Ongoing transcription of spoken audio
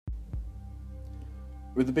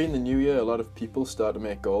With it being the new year, a lot of people start to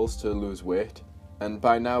make goals to lose weight. And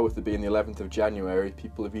by now, with it being the 11th of January,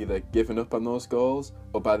 people have either given up on those goals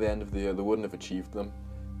or by the end of the year they wouldn't have achieved them.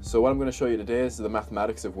 So what I'm going to show you today is the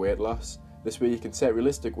mathematics of weight loss. This way you can set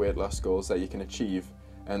realistic weight loss goals that you can achieve,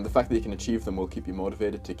 and the fact that you can achieve them will keep you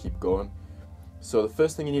motivated to keep going. So the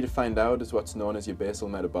first thing you need to find out is what's known as your basal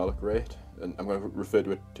metabolic rate, and I'm going to refer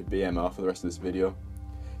to it to BMR for the rest of this video.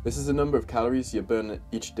 This is the number of calories you burn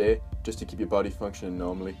each day just to keep your body functioning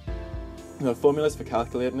normally. Now, formulas for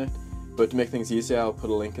calculating it, but to make things easier I'll put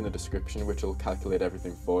a link in the description which will calculate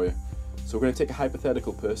everything for you. So we're going to take a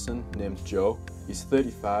hypothetical person named Joe. He's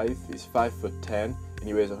 35, he's 5'10", and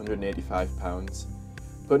he weighs 185 pounds.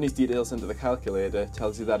 Putting his details into the calculator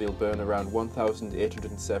tells you that he'll burn around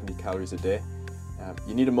 1,870 calories a day.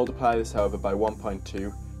 You need to multiply this, however, by 1.2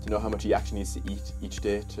 to know how much he actually needs to eat each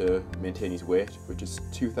day to maintain his weight, which is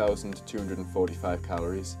 2,245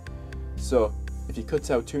 calories. So if he cuts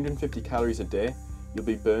out 250 calories a day, you'll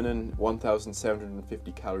be burning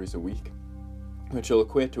 1,750 calories a week, which will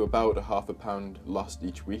equate to about a half a pound lost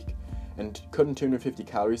each week. And cutting 250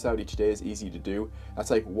 calories out each day is easy to do.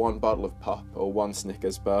 That's like one bottle of pop or one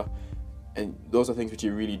Snickers bar, and those are things which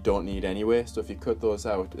you really don't need anyway, so if you cut those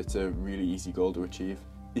out, it's a really easy goal to achieve.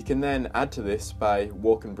 You can then add to this by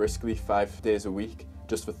walking briskly 5 days a week,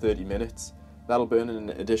 just for 30 minutes. That'll burn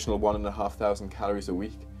an additional 1,500 calories a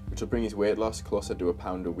week, which will bring his weight loss closer to a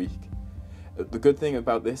pound a week. The good thing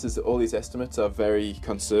about this is that all these estimates are very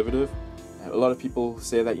conservative. A lot of people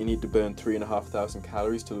say that you need to burn 3,500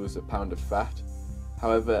 calories to lose a pound of fat.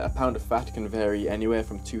 However, a pound of fat can vary anywhere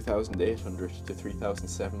from 2,800 to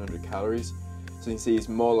 3,700 calories, so you can see he's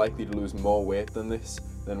more likely to lose more weight than this,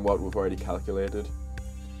 than what we've already calculated.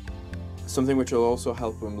 Something which will also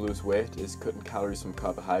help him lose weight is cutting calories from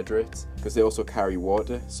carbohydrates, because they also carry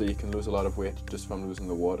water, so you can lose a lot of weight just from losing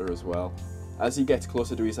the water as well. As he gets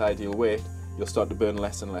closer to his ideal weight, you'll start to burn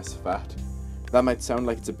less and less fat. That might sound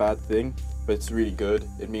like it's a bad thing, but it's really good.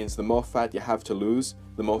 It means the more fat you have to lose,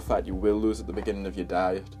 the more fat you will lose at the beginning of your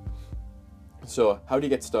diet. So how do you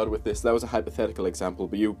get started with this? That was a hypothetical example,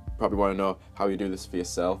 but you probably want to know how you do this for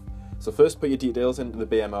yourself. So first, put your details into the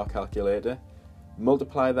BMR calculator,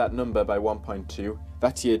 multiply that number by 1.2,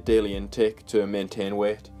 that's your daily intake to maintain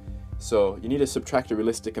weight. So you need to subtract a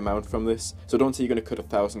realistic amount from this, so don't say you're going to cut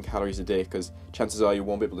 1,000 calories a day, because chances are you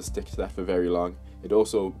won't be able to stick to that for very long. It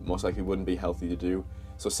also most likely wouldn't be healthy to do.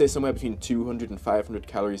 So say somewhere between 200 and 500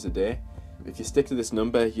 calories a day. If you stick to this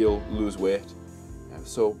number, you'll lose weight.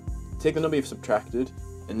 So take the number you've subtracted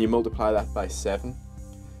and you multiply that by 7.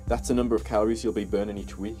 That's the number of calories you'll be burning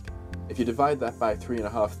each week. If you divide that by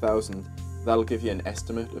 3,500, that'll give you an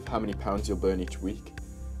estimate of how many pounds you'll burn each week.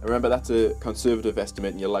 And remember, that's a conservative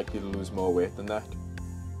estimate and you're likely to lose more weight than that.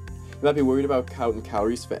 You might be worried about counting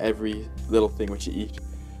calories for every little thing which you eat.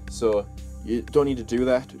 So you don't need to do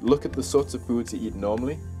that. Look at the sorts of foods you eat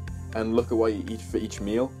normally and look at what you eat for each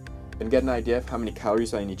meal and get an idea of how many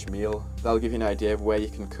calories are in each meal. That'll give you an idea of where you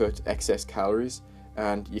can cut excess calories,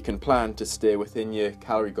 and you can plan to stay within your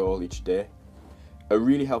calorie goal each day. A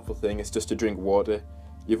really helpful thing is just to drink water.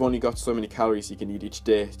 You've only got so many calories you can eat each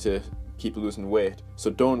day to keep losing weight, so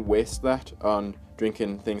don't waste that on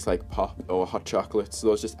drinking things like pop or hot chocolates.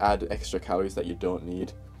 Those just add extra calories that you don't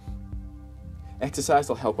need. Exercise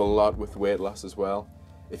will help a lot with weight loss as well.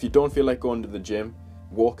 If you don't feel like going to the gym,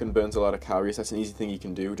 walking burns a lot of calories. That's an easy thing you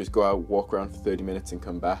can do. Just go out, walk around for 30 minutes and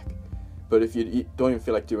come back. But if you don't even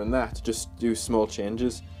feel like doing that, just do small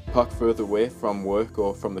changes. Park further away from work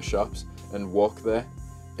or from the shops and walk there.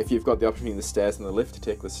 If you've got the opportunity, the stairs and the lift, to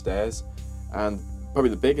take the stairs. And probably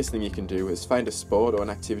the biggest thing you can do is find a sport or an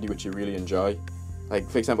activity which you really enjoy. Like,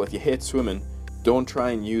 for example, if you hate swimming, don't try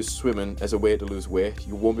and use swimming as a way to lose weight.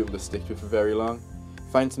 You won't be able to stick to it for very long.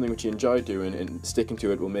 Find something which you enjoy doing, and sticking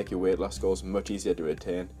to it will make your weight loss goals much easier to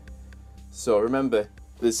attain. So remember,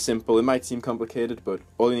 this is simple. It might seem complicated, but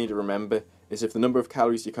all you need to remember is if the number of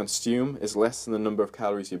calories you consume is less than the number of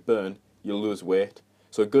calories you burn, you'll lose weight.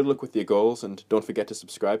 So good luck with your goals, and don't forget to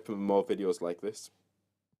subscribe for more videos like this.